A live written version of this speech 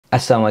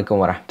Assalamualaikum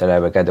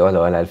warahmatullahi wabarakatuh.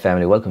 Hello Halal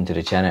family, welcome to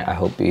the channel. I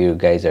hope you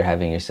guys are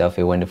having yourself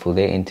a wonderful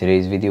day. In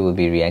today's video we'll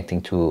be reacting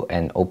to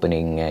an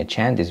opening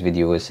chant. This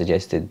video was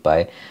suggested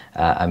by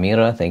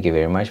Amira. Thank you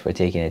very much for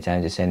taking the time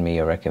to send me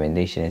your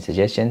recommendation and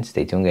suggestions.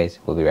 Stay tuned guys,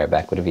 we'll be right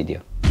back with a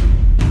video.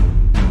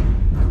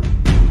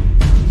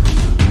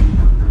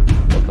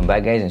 Welcome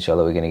back guys.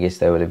 Inshallah we're going to get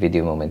started with the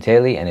video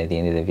momentarily, and at the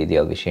end of the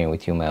video I'll be sharing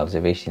with you my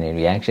observation and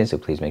reaction, so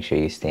please make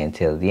sure you stay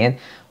until the end.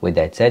 With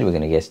that said, we're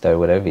going to get started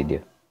with our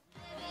video.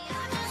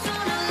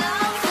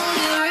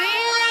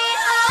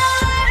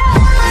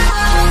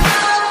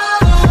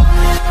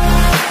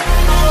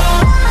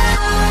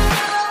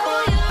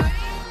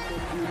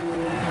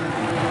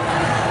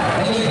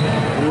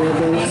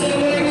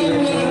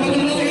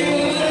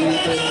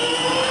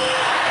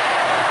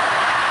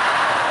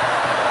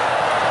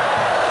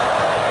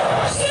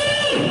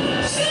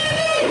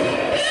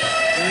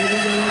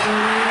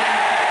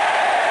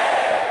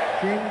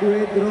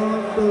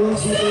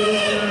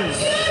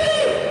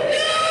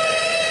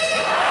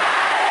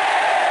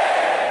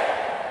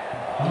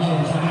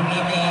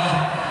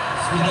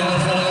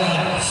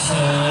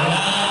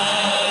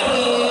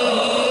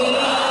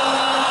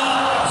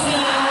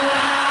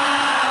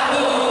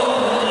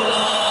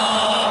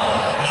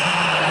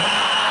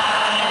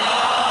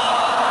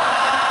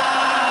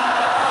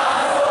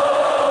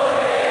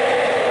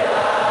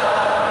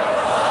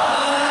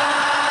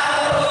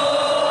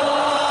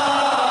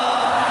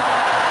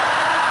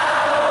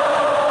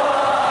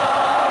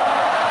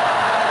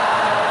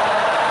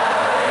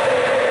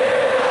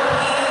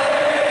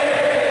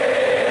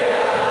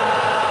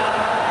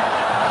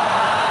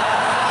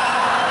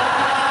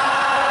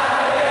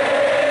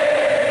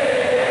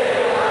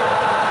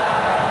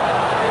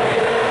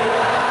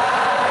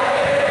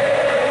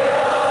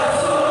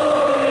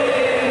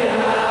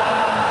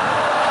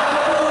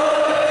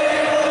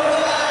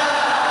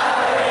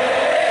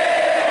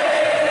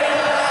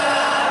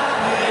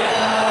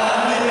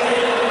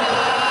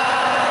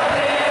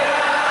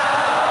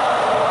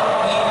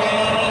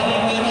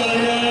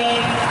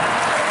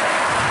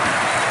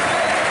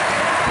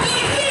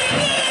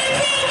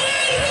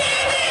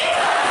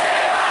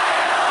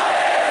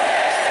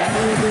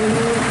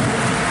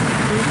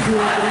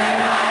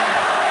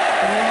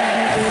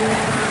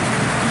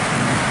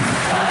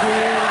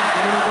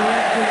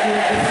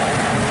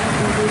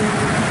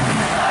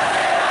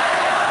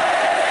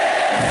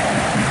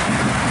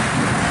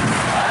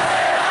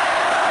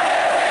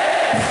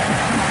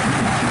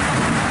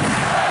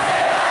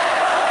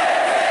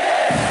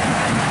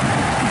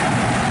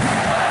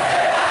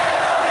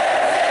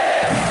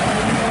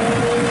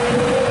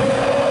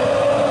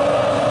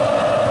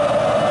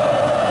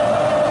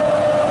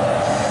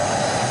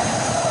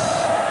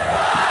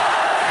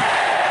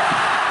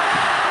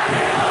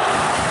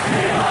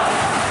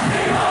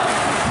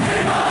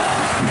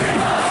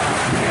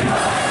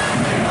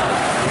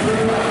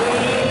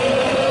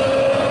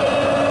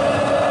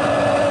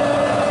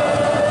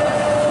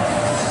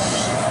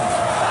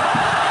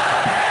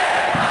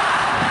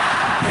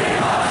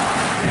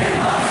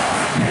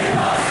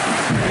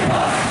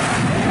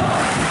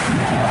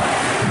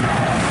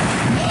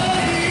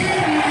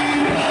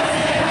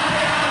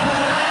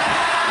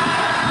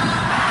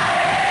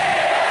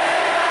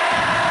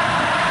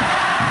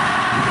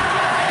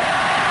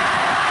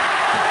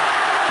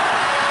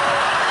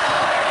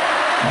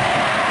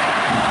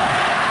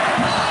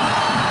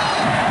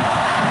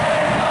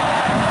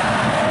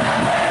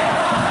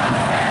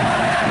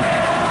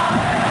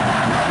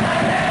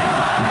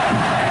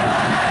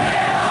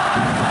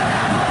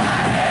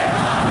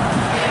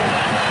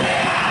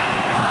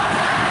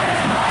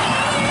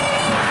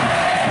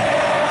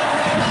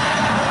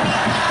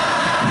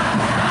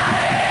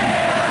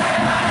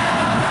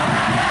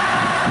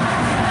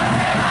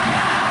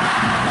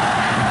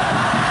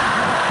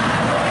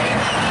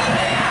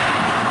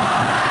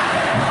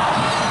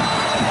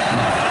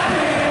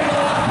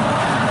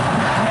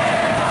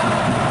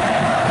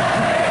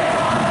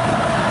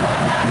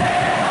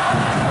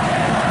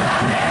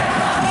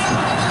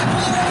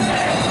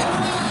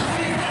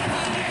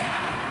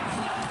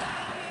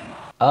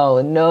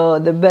 Oh no,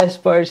 the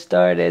best part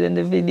started and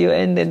the video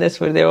ended. That's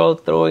where they're all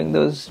throwing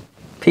those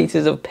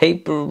pieces of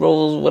paper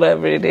rolls,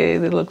 whatever it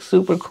is. It looks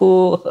super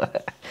cool.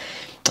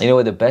 You know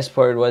what the best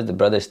part was? The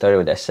brothers started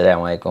with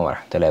Assalamu alaikum wa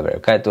rahmatullahi wa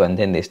barakatuh, and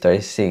then they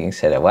started singing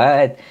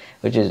Salawat,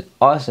 which is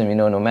awesome. You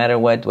know, no matter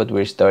what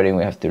we're starting,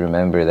 we have to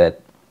remember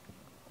that,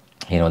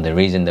 you know, the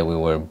reason that we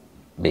were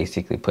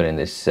basically put in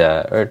this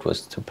earth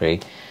was to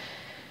pray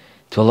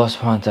to Allah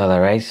subhanahu wa ta'ala,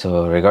 right?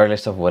 So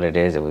regardless of what it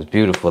is, it was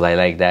beautiful. I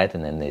like that.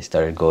 And then they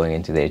started going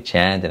into their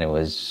chant and it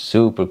was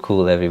super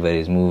cool.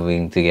 Everybody's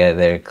moving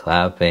together,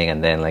 clapping.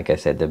 And then, like I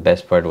said, the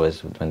best part was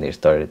when they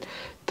started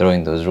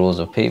throwing those rolls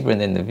of paper, and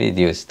then the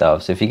video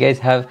stopped. So if you guys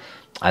have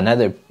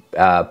another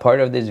part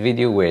of this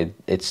video where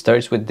it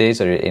starts with this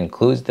or it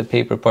includes the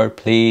paper part,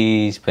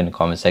 please put in the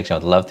comment section.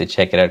 I'd love to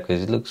check it out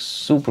because it looks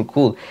super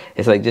cool.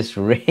 It's like just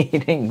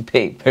raining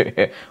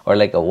paper or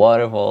like a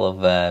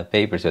waterfall of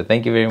paper. So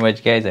thank you very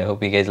much, guys. I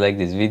hope you guys liked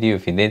this video.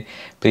 If you did,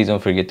 please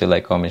don't forget to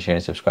like, comment, share,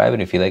 and subscribe.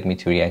 And if you'd like me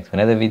to react to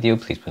another video,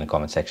 please put in the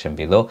comment section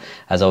below.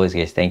 As always,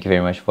 guys, thank you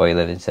very much for your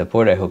love and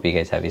support. I hope you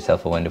guys have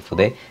yourself a wonderful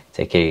day.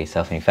 Take care of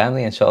yourself and your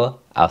family. Inshallah,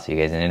 I'll see you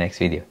guys in the next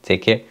video.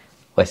 Take care.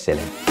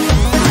 Wassalam.